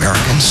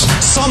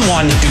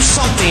someone do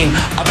something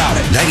about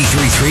it.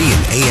 93.3 and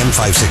AM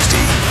 560.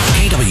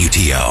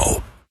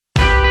 KWTO.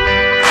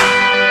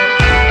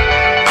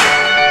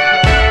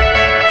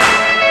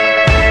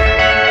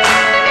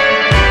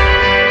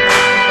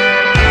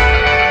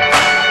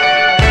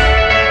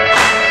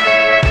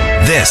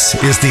 This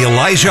is the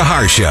Elijah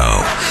Haahr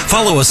Show.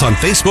 Follow us on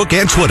Facebook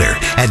and Twitter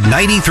at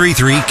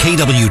 93.3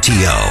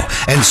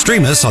 KWTO and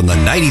stream us on the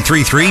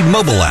 93.3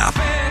 mobile app.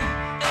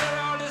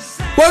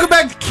 Welcome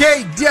back to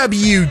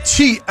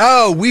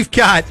KWTO. We've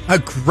got a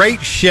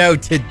great show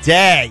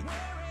today.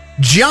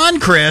 John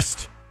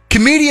Crist,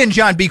 comedian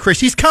John B.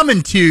 Crist, he's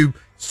coming to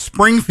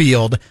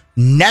Springfield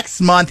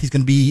next month. He's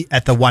going to be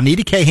at the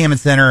Juanita K.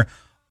 Hammond Center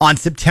on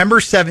September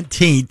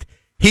 17th.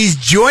 He's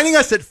joining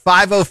us at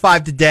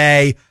 5:05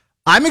 today.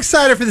 I'm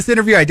excited for this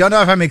interview. I don't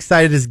know if I'm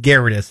excited as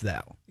Garett is,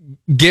 though.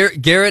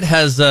 Garett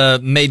has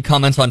made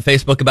comments on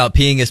Facebook about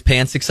peeing his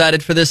pants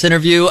excited for this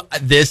interview.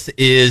 This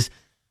is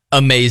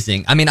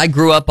amazing. I mean, I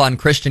grew up on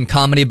Christian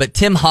comedy, but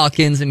Tim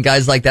Hawkins and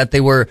guys like that,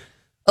 they were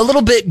a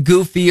little bit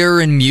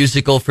goofier and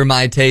musical for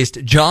my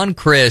taste. John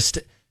Crist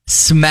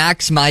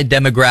smacks my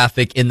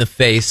demographic in the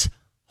face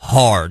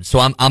hard. So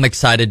I'm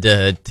excited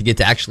to get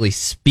to actually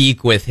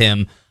speak with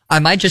him. I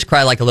might just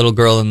cry like a little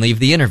girl and leave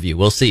the interview.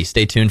 We'll see.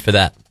 Stay tuned for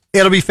that.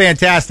 It'll be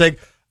fantastic.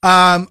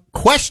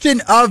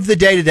 Question of the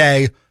day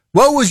today.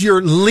 What was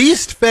your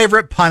least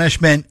favorite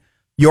punishment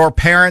your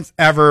parents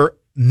ever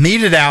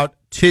meted out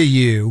to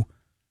you?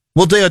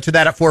 We'll deal to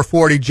that at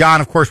 4:40.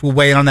 John, of course, will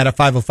weigh in on that at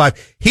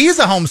 5:05. He's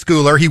a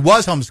homeschooler. He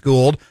was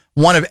homeschooled,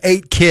 one of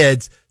 8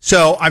 kids.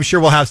 So I'm sure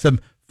we'll have some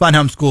fun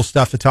homeschool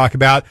stuff to talk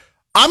about.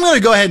 I'm going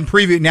to go ahead and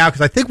preview it now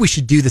because I think we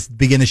should do this at the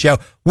beginning of the show.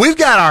 We've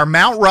got our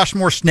Mount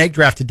Rushmore snake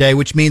draft today,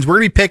 which means we're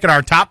going to be picking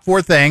our top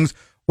 4 things.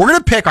 We're going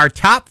to pick our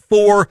top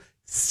 4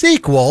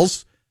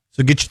 sequels.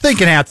 So get your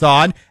thinking hats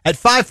on. At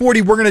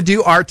 5:40, we're going to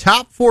do our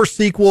top 4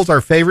 sequels,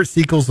 our favorite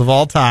sequels of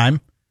all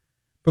time.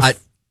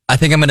 I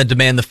think I'm going to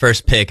demand the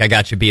first pick. I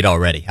got you beat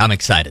already. I'm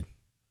excited.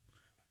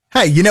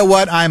 Hey, you know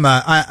what? I'm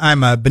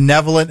a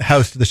benevolent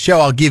host of the show.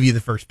 I'll give you the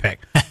first pick.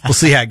 We'll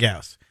see how it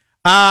goes.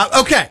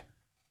 Okay.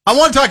 I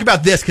want to talk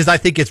about this because I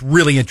think it's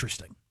really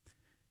interesting.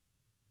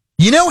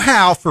 You know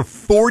how for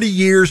 40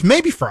 years,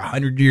 maybe for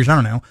 100 years, I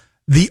don't know,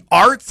 the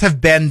arts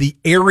have been the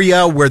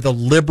area where the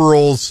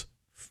liberals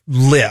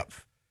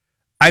live.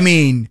 I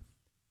mean,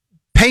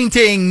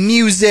 painting,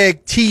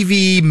 music,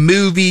 TV,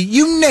 movie,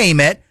 you name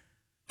it.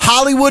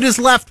 Hollywood is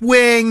left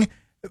wing.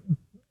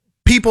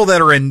 People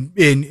that are in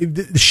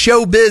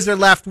showbiz are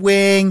left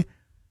wing.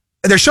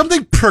 There's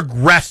something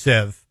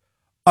progressive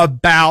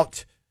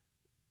about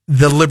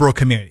the liberal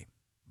community.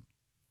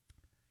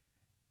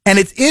 And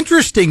it's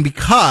interesting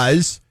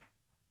because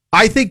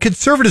I think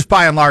conservatives,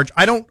 by and large,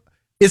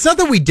 it's not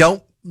that we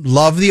don't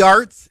love the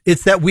arts.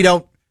 It's that we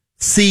don't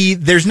see,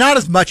 there's not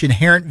as much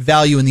inherent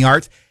value in the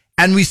arts.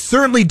 And we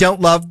certainly don't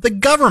love the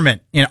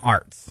government in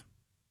arts.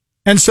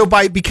 And so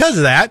because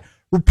of that,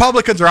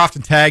 Republicans are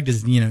often tagged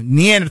as,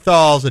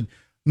 Neanderthals, and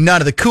none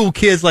of the cool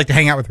kids like to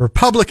hang out with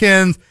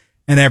Republicans.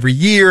 And every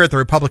year at the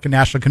Republican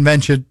National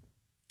Convention,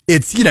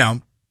 it's,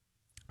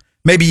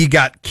 maybe you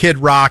got Kid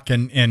Rock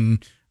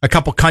and a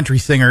couple country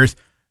singers,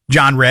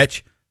 John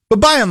Rich. But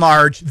by and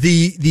large,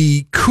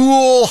 the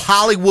cool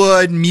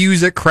Hollywood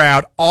music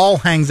crowd all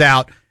hangs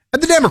out at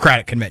the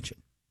Democratic Convention.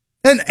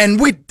 And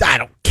I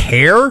don't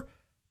care,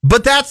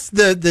 but that's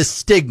the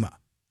stigma.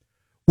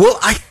 Well,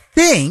 I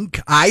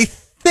think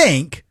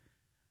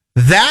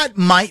that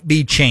might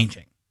be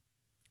changing.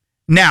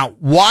 Now,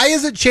 why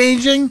is it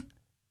changing?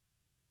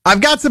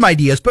 I've got some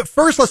ideas, but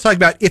first let's talk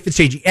about if it's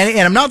changing. And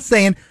I'm not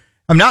saying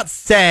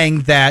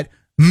that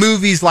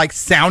movies like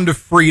Sound of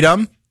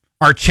Freedom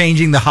are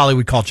changing the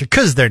Hollywood culture,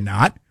 because they're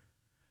not.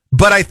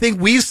 But I think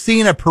we've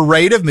seen a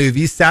parade of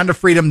movies, Sound of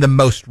Freedom, the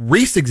most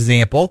recent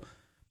example,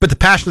 but The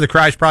Passion of the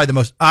Christ, probably the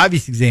most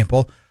obvious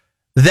example,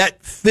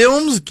 that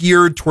films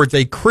geared towards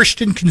a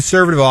Christian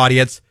conservative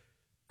audience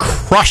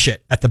crush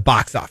it at the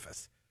box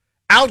office,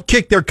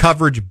 outkick their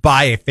coverage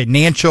by a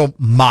financial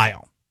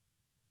mile.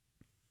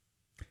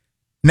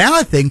 Now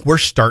I think we're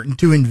starting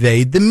to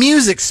invade the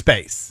music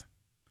space.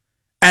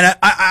 And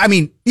I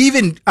mean,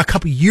 even a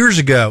couple years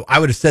ago, I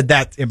would have said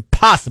that's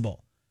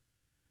impossible.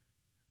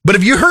 But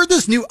have you heard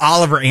this new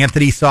Oliver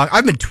Anthony song?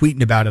 I've been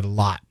tweeting about it a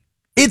lot.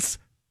 It's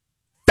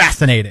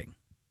fascinating.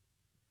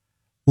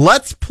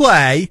 Let's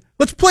play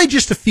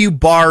just a few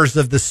bars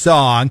of the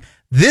song.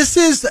 This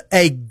is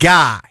a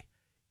guy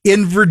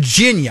in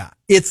Virginia.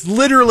 It's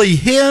literally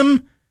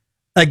him,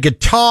 a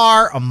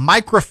guitar, a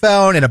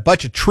microphone, and a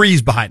bunch of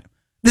trees behind him.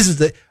 This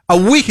is a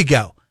week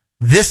ago.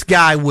 This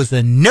guy was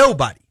a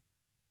nobody.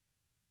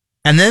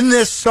 And then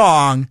this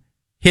song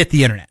hit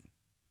the internet.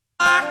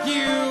 Like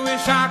you,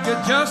 wish I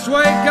could just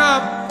wake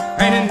up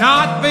and it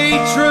not be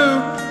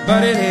true,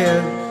 but it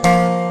is.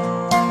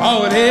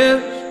 Oh, it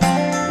is.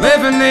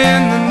 Living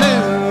in the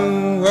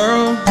new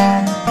world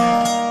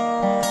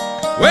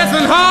with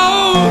an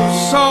whole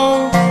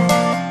soul.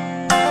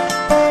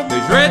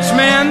 These rich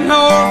men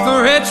north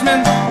of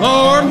Richmond,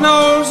 Lord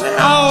knows they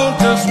all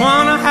just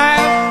wanna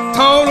have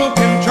total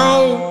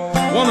control.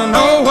 Wanna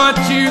know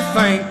you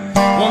think.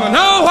 Wanna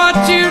know what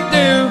you do,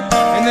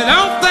 and they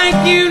don't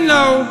think you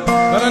know,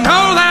 but I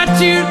know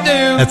that you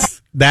do.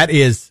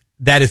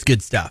 That is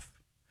good stuff.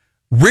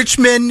 Rich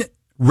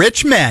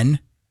Men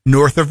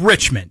North of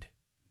Richmond,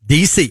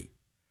 DC.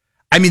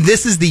 I mean,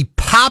 this is the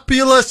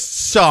populous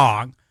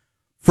song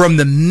from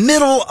the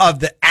middle of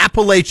the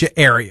Appalachia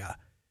area,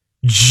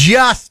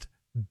 just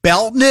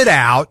belting it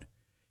out.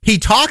 He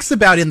talks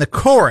about in the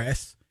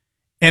chorus,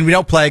 and we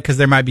don't play it because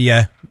there might be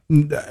a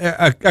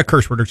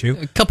curse word or two.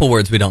 A couple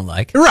words we don't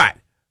like. Right.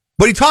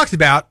 But he talks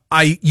about,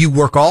 you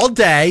work all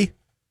day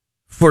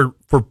for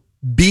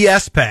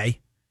BS pay.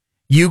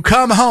 You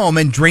come home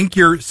and drink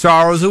your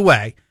sorrows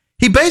away.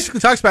 He basically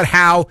talks about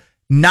how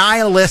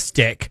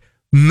nihilistic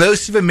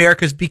most of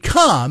America's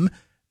become.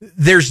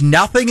 There's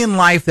nothing in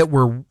life that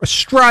we're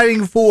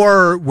striving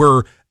for.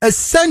 We're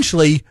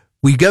essentially,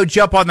 we go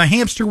jump on the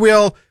hamster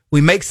wheel,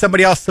 we make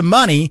somebody else some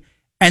money,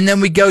 and then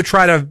we go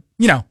try to,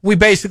 we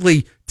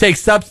basically take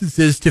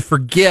substances to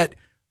forget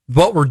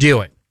what we're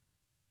doing.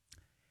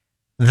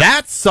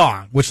 That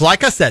song, which,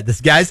 like I said,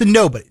 this guy's a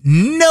nobody.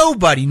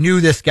 Nobody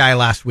knew this guy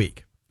last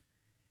week.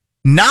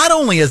 Not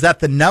only is that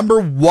the number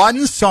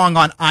one song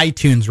on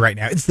iTunes right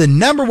now, it's the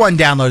number one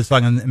downloaded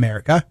song in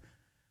America.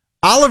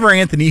 Oliver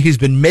Anthony, who's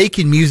been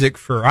making music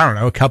for,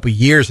 a couple of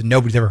years and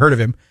nobody's ever heard of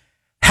him,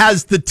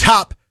 has the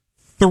top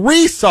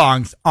 3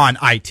 songs on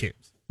iTunes.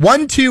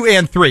 1, 2,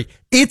 and 3.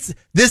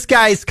 This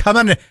guy's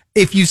coming.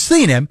 If you've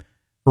seen him,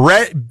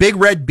 big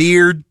red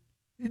beard,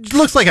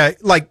 looks like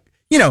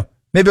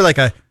maybe like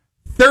a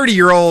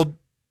 30-year-old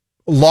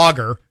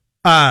logger.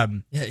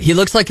 He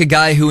looks like a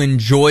guy who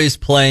enjoys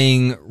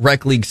playing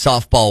rec league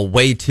softball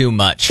way too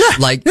much.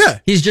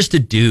 He's just a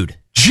dude.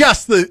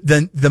 Just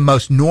the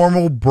most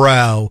normal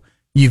bro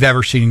you've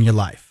ever seen in your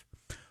life.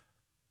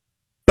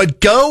 But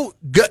go,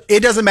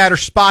 it doesn't matter,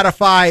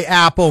 Spotify,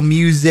 Apple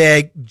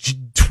Music,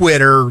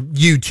 Twitter,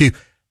 YouTube.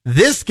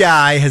 This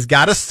guy has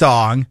got a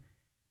song,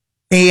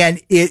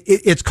 and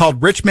it's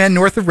called Rich Men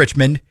North of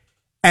Richmond,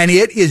 and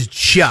it is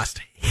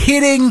just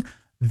hitting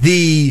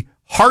the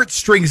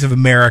heartstrings of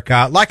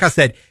America. Like I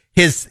said,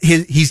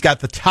 he's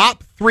got the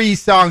top 3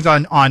 songs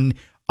on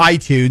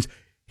iTunes.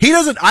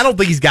 I don't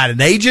think he's got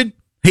an agent.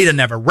 He doesn't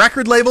have a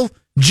record label.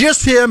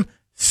 Just him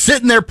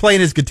sitting there playing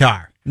his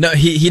guitar. No,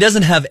 he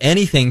doesn't have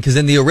anything, because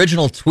in the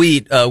original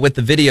tweet with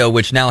the video,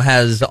 which now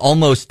has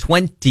almost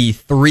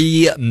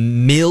 23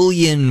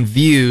 million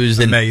views.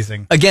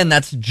 Amazing. And again,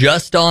 that's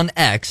just on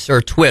X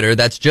or Twitter.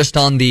 That's just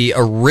on the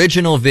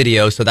original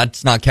video, so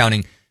that's not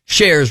counting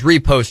shares,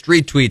 reposts,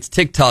 retweets,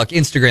 TikTok,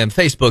 Instagram,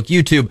 Facebook,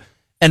 YouTube,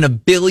 and a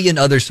billion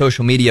other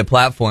social media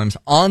platforms.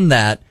 On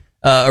that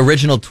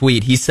original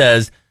tweet, he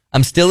says,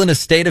 "I'm still in a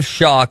state of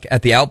shock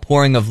at the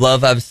outpouring of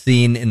love I've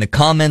seen in the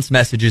comments,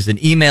 messages, and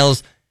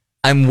emails.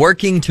 I'm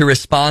working to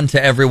respond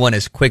to everyone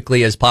as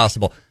quickly as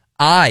possible."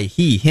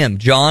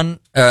 John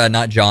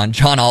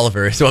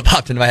Oliver is what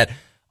popped into my head.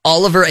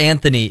 Oliver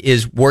Anthony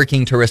is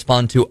working to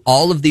respond to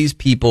all of these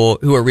people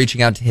who are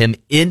reaching out to him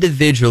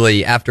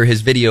individually after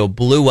his video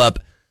blew up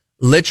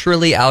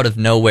literally out of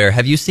nowhere.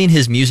 Have you seen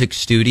his music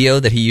studio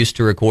that he used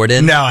to record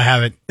in? No, I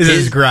haven't. Is it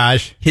his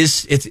garage?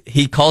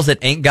 He calls it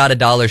Ain't Got a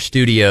Dollar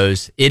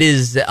Studios. It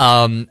is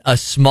a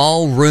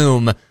small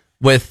room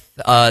with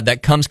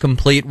that comes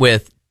complete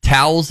with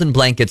towels and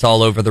blankets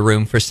all over the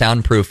room for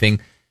soundproofing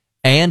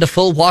and a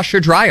full washer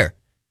dryer.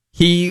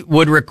 He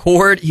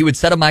would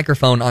set a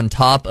microphone on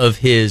top of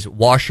his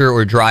washer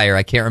or dryer,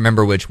 I can't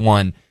remember which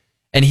one,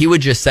 and he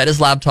would just set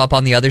his laptop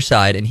on the other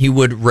side and he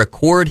would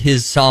record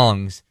his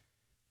songs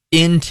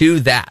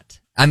into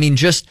that. I mean,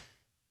 just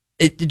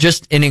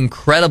an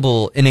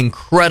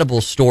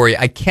incredible story.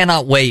 I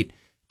cannot wait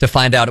to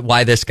find out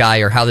why this guy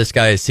or how this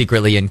guy is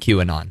secretly in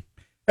QAnon.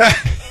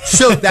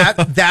 So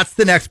that's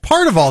the next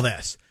part of all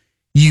this.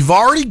 You've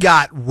already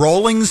got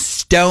Rolling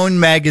Stone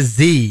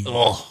magazine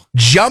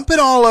jumping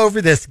all over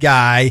this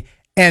guy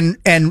and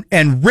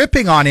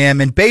ripping on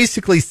him and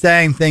basically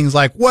saying things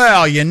like,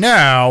 well,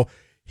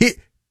 this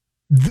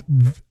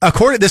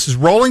is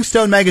Rolling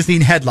Stone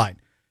magazine headline.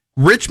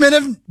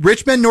 Richmond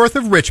North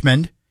of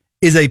Richmond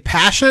is a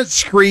passionate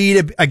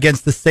screed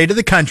against the state of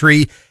the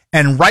country,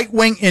 and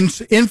right-wing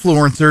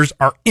influencers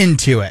are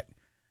into it.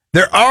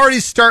 They're already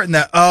starting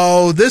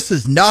this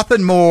is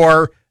nothing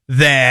more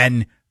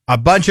than a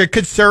bunch of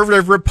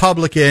conservative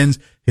Republicans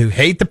who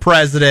hate the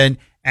president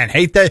and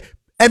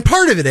and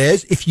part of it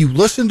is, if you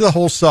listen to the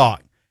whole song,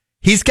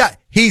 he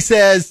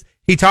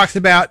talks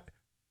about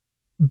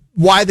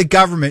why the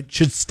government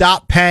should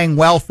stop paying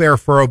welfare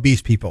for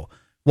obese people.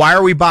 Why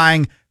are we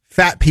buying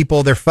fat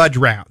people their fudge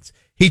rounds?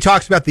 He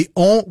talks about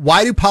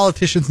why do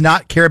politicians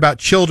not care about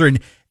children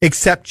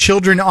except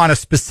children on a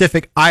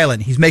specific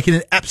island? He's making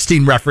an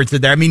Epstein reference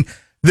in there. I mean,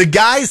 the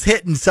guy's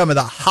hitting some of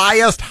the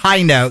highest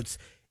high notes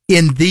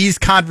in these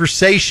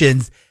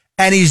conversations,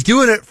 and he's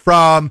doing it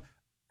from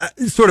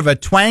sort of a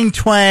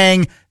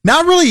twang,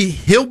 not really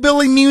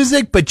hillbilly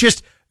music, but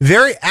just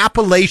very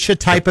Appalachia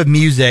type of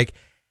music.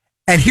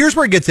 And here's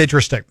where it gets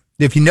interesting.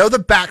 If you know the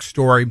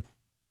backstory,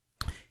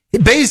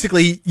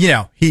 basically,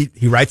 he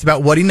writes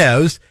about what he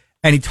knows,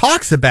 and he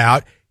talks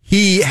about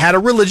he had a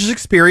religious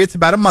experience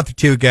about a month or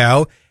two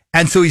ago.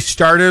 And so he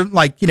started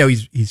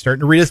he's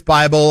starting to read his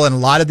Bible, and a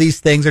lot of these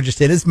things are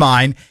just in his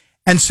mind.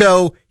 And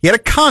so he had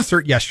a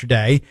concert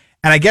yesterday.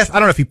 And I guess, I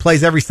don't know if he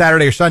plays every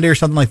Saturday or Sunday or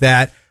something like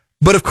that.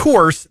 But of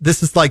course,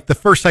 this is like the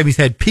first time he's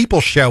had people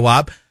show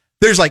up.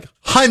 There's like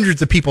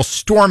hundreds of people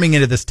storming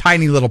into this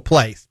tiny little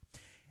place.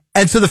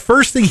 And so the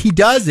first thing he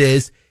does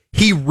is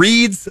he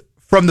reads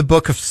from the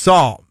book of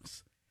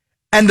Psalms.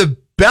 And the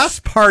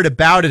best part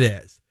about it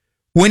is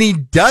when he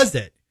does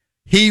it,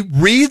 he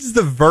reads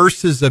the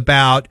verses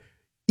about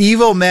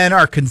evil men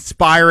are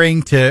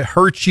conspiring to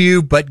hurt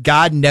you, but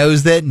God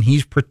knows that and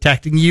he's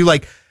protecting you.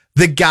 Like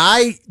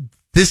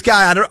this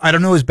guy, I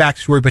don't know his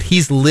backstory, but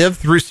he's lived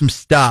through some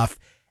stuff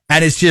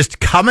and it's just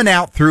coming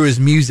out through his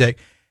music.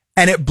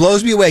 And it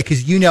blows me away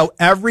because,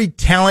 every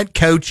talent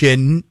coach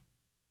in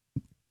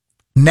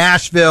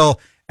Nashville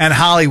and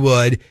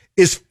Hollywood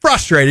is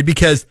frustrated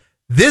because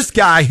this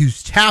guy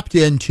who's tapped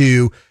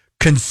into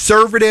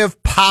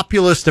conservative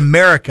populist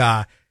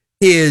America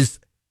is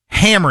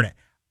hammering it.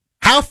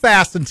 How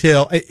fast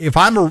until, if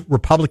I'm a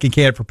Republican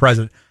candidate for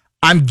president,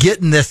 I'm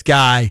getting this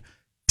guy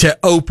to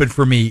open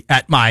for me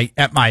at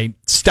my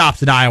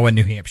stops in Iowa and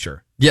New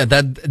Hampshire. Yeah,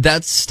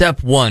 that's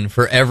step one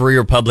for every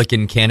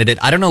Republican candidate.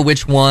 I don't know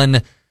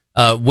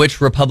which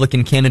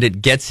Republican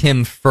candidate gets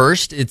him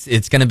first.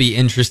 It's going to be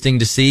interesting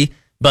to see,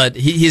 but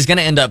he's going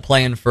to end up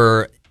playing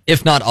for,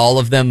 if not all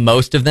of them,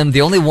 most of them. The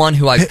only one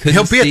who I couldn't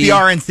He'll be at the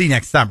RNC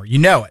next summer. You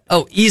know it.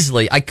 Oh,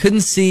 easily. I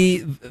couldn't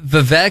see.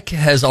 Vivek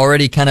has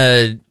already kind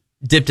of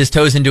dipped his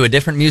toes into a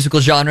different musical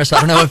genre, so I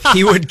don't know if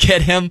he would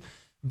get him.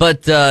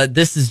 But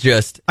this is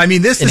just,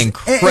 this is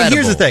incredible. And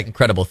here's the thing.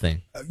 Incredible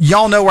thing.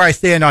 Y'all know where I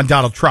stand on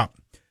Donald Trump.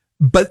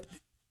 But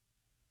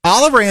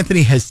Oliver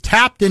Anthony has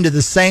tapped into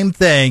the same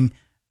thing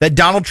that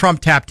Donald Trump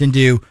tapped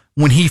into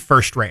when he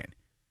first ran.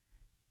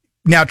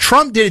 Now,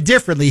 Trump did it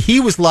differently.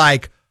 He was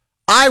like,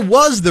 I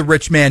was the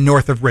rich man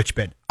north of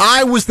Richmond.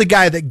 I was the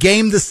guy that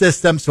gamed the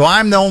system, so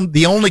I'm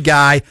the only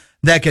guy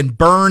that can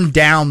burn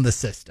down the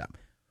system.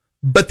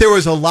 But there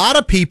was a lot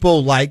of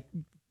people like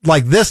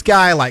this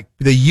guy, like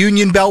the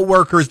Union Belt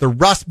workers, the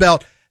Rust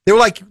Belt. They were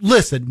like,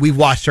 listen, we've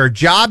watched our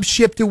jobs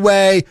shipped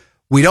away.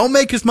 We don't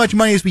make as much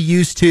money as we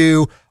used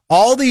to.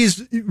 All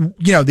these,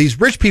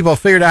 these rich people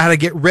figured out how to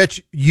get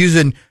rich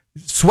using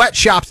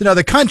sweatshops in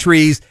other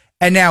countries.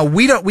 And now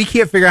we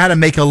can't figure out how to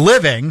make a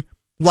living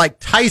like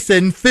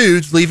Tyson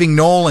Foods leaving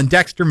Knoll and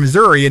Dexter,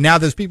 Missouri. And now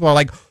those people are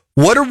like,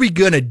 what are we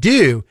going to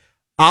do?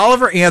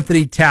 Oliver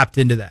Anthony tapped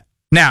into that.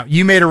 Now,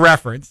 you made a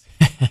reference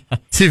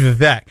to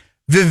Vivek.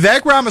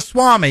 Vivek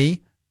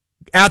Ramaswamy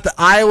at the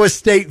Iowa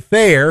State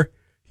Fair,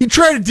 he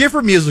tried a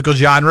different musical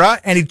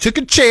genre and he took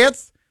a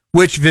chance,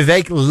 which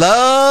Vivek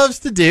loves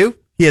to do.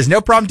 He has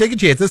no problem taking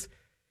chances.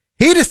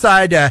 He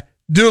decided to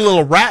do a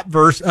little rap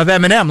verse of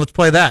Eminem. Let's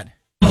play that.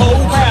 He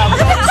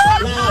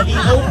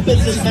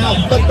opens his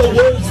mouth, but the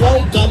words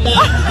won't come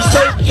out. He's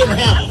choking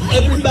out.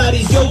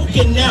 Everybody's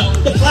joking now.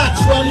 The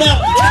clock's run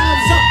out.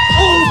 Time's up.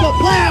 Over.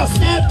 Plow.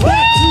 Snap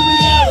back to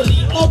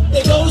reality. Up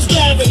there goes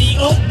gravity.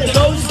 Up there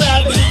goes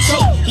gravity.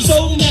 He's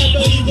so mad,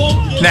 but he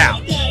won't get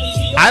now,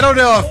 I don't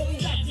know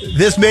if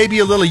this may be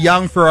a little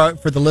young for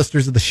the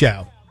listeners of the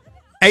show.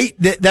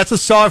 That's a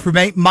song from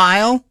 8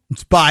 Mile.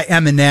 It's by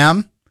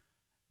Eminem.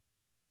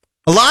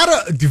 A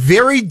lot of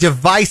very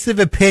divisive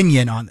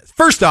opinion on this.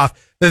 First off,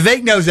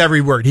 Vivek knows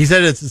every word. He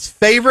said it's his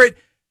favorite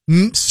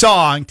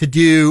song to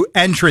do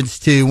entrance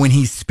to when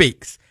he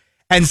speaks.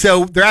 And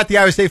so they're at the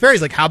Iowa State Fair.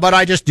 He's like, how about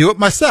I just do it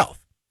myself?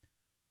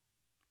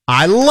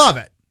 I love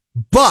it.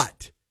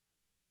 But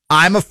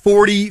I'm a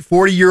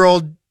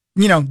 40-year-old,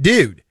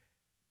 dude.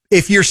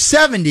 If you're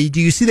 70, do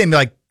you see them be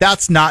like,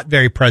 that's not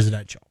very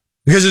presidential?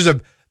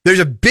 Because there's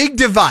a big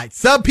divide.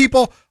 Some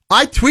people,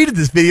 I tweeted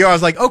this video. I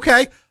was like,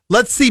 okay,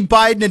 let's see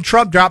Biden and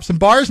Trump drop some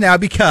bars now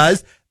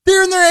because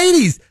they're in their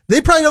 80s.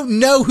 They probably don't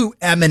know who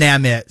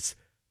Eminem is.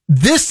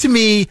 This to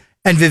me,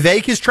 and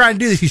Vivek is trying to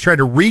do this. He's trying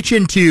to reach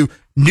into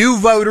new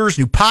voters,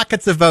 new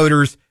pockets of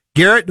voters.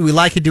 Garrett, do we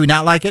like it? Do we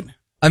not like it?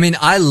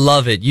 I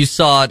love it. You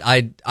saw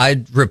it.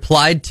 I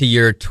replied to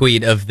your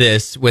tweet of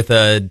this with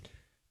a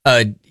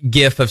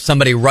gif of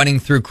somebody running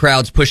through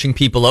crowds, pushing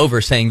people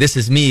over, saying, this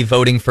is me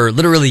voting for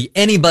literally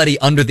anybody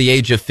under the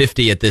age of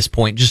 50 at this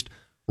point, just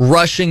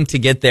rushing to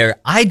get there.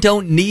 I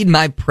don't need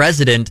my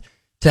president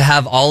to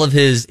have all of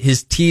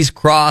his T's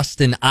crossed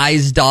and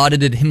I's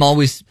dotted and him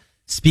always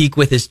speak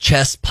with his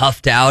chest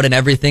puffed out and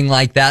everything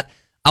like that.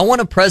 I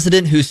want a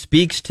president who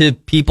speaks to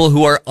people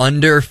who are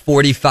under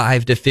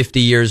 45 to 50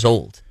 years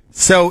old.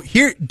 So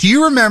here, do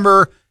you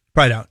remember,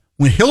 probably don't,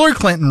 when Hillary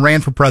Clinton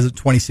ran for president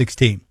in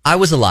 2016? I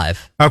was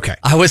alive. Okay.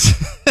 I was.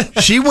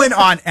 She went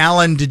on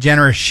Ellen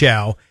DeGeneres'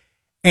 show,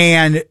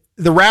 and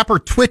the rapper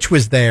Twitch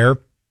was there.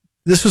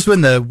 This was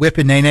when the Whip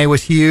and Nene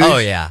was huge. Oh,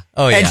 yeah.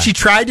 And she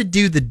tried to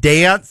do the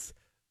dance,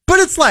 but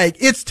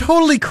it's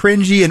totally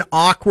cringy and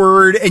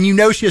awkward, and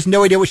she has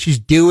no idea what she's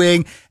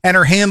doing, and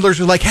her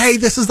handlers are like, hey,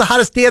 this is the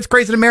hottest dance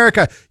craze in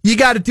America. You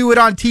got to do it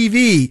on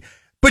TV.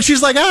 But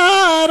she's like,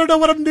 I don't know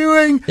what I'm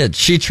doing. Yeah,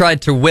 she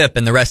tried to whip,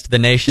 and the rest of the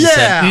nation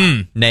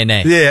said, nay,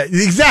 nay. Yeah,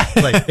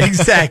 exactly.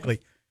 Exactly.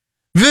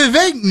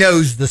 Vivek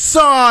knows the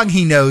song.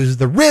 He knows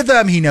the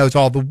rhythm. He knows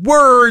all the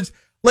words.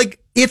 Like,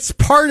 it's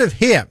part of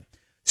him.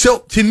 So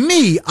to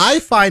me, I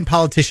find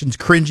politicians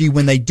cringy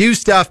when they do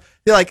stuff.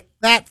 They're like,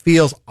 that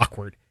feels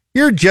awkward.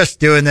 You're just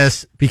doing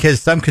this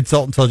because some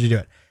consultant told you to do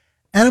it.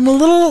 And I'm a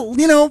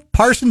little,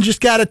 Parson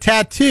just got a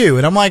tattoo.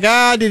 And I'm like,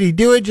 did he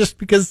do it just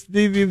because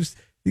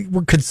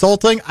we're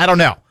consulting? I don't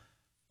know.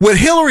 When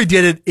Hillary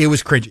did it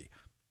was cringy.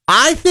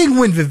 I think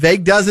when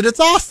Vivek does it, it's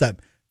awesome.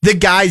 The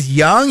guy's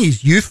young.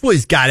 He's youthful.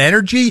 He's got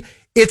energy.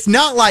 It's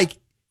not like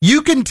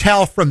you can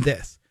tell from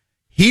this.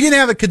 He didn't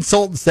have a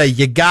consultant say,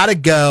 you got to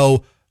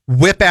go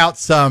whip out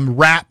some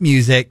rap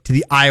music to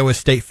the Iowa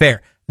State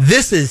Fair.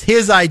 This is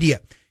his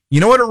idea. You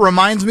know what it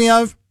reminds me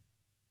of?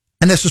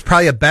 And this was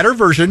probably a better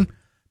version,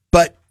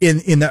 but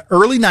in the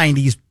early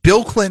 90s,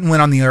 Bill Clinton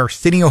went on the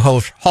Arsenio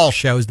Hall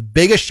Show. It was the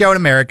biggest show in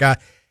America,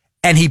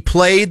 and he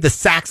played the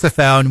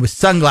saxophone with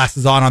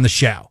sunglasses on the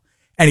show,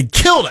 and he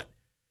killed it.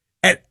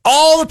 And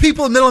all the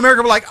people in Middle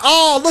America were like,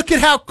 oh, look at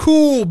how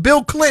cool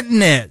Bill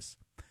Clinton is.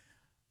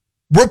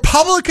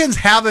 Republicans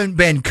haven't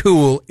been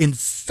cool in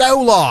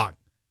so long.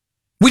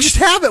 We just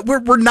haven't.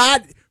 We're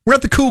not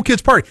the cool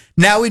kids party.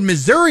 Now in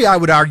Missouri, I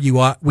would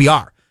argue we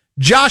are.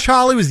 Josh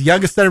Hawley was the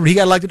youngest senator when he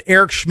got elected.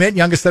 Eric Schmidt,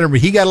 youngest senator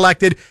when he got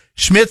elected.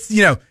 Schmidt's,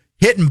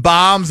 hitting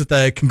bombs at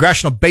the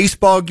congressional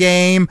baseball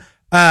game.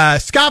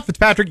 Scott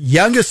Fitzpatrick,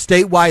 youngest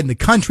statewide in the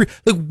country.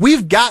 Look,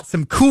 we've got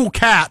some cool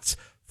cats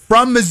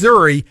from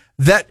Missouri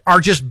that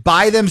are just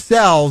by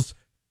themselves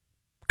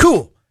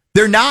cool.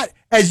 They're not,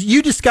 as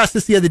you discussed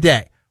this the other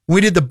day, when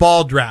we did the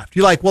bald draft.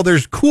 You're like, well,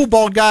 there's cool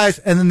bald guys,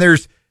 and then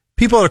there's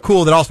people that are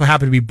cool that also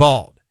happen to be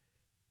bald.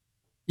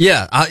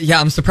 Yeah,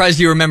 I'm surprised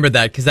you remember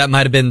that, because that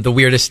might have been the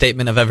weirdest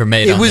statement I've ever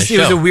made on this show. It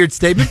was a weird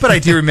statement, but I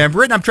do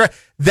remember it. And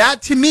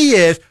that to me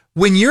is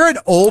when you're an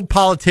old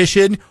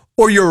politician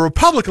or you're a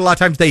Republican, a lot of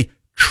times they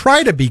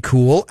try to be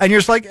cool, and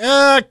you're just like,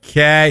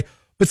 okay.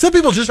 But some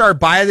people just are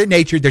by their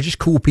nature. They're just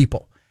cool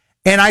people.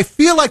 And I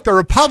feel like the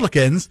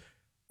Republicans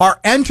are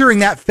entering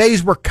that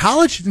phase where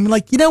college is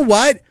like, you know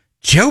what?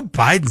 Joe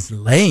Biden's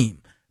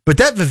lame. But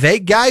that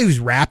Vivek guy who's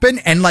rapping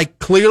and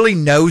clearly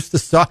knows the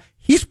song,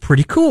 he's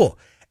pretty cool.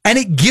 And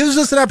it gives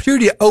us an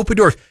opportunity to open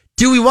doors.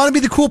 Do we want to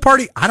be the cool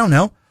party? I don't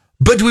know.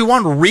 But do we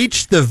want to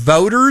reach the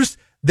voters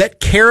that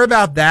care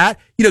about that?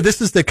 This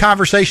is the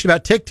conversation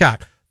about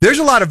TikTok. There's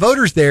a lot of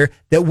voters there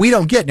that we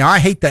don't get. Now, I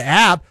hate the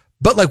app,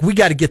 but we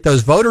got to get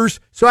those voters.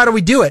 So how do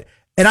we do it?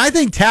 And I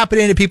think tapping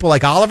into people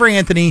like Oliver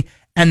Anthony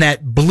and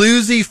that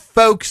bluesy,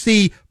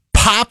 folksy,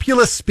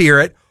 populist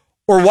spirit,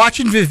 or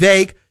watching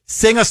Vivek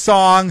sing a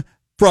song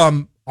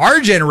from our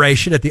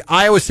generation at the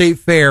Iowa State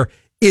Fair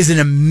is an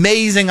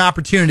amazing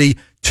opportunity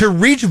to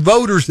reach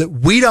voters that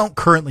we don't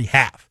currently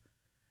have.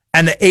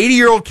 And the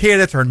 80-year-old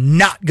candidates are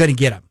not going to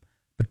get them.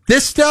 But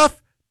this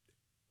stuff,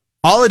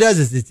 all it does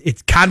is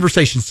it's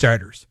conversation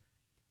starters.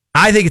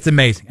 I think it's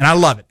amazing, and I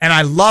love it. And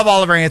I love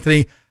Oliver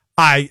Anthony.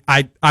 I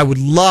would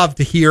love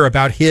to hear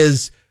about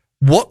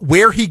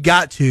where he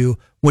got to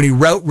when he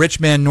wrote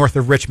Men North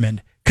of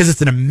Richmond, because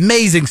it's an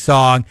amazing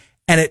song,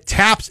 and it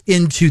taps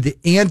into the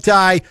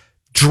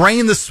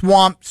anti-drain the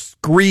swamp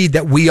screed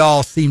that we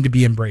all seem to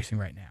be embracing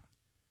right now.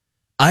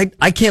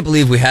 I can't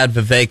believe we had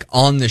Vivek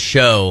on the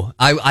show.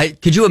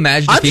 Could you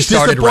imagine if he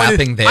started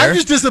rapping there? I'm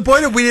just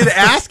disappointed we didn't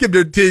ask him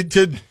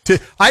to.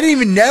 I didn't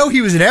even know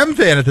he was an M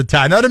fan at the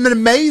time. That would have been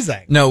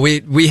amazing. No,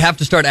 we have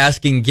to start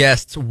asking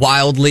guests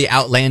wildly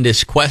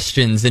outlandish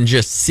questions and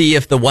just see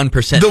if the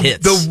 1%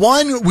 hits. The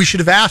one we should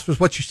have asked was,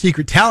 what's your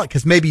secret talent?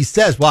 Because maybe he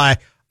says, well,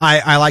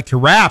 I like to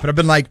rap. And I've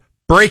been like,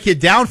 break it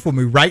down for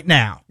me right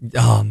now.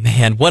 Oh,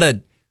 man. What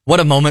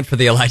a moment for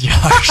the Elijah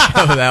Haahr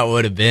Show that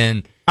would have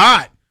been. All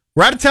right.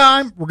 We're out of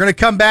time. We're going to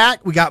come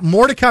back. We got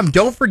more to come.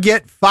 Don't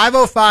forget,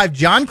 505,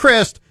 John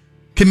Christ,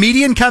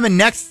 comedian coming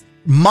next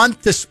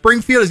month to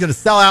Springfield. He's going to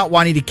sell out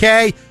Juanita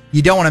K.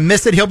 You don't want to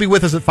miss it. He'll be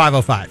with us at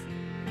 505.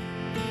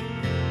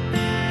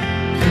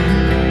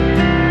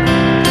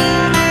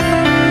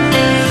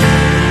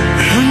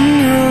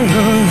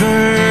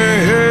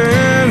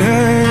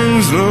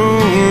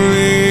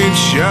 Slowly,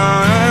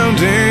 child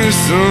is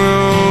slow.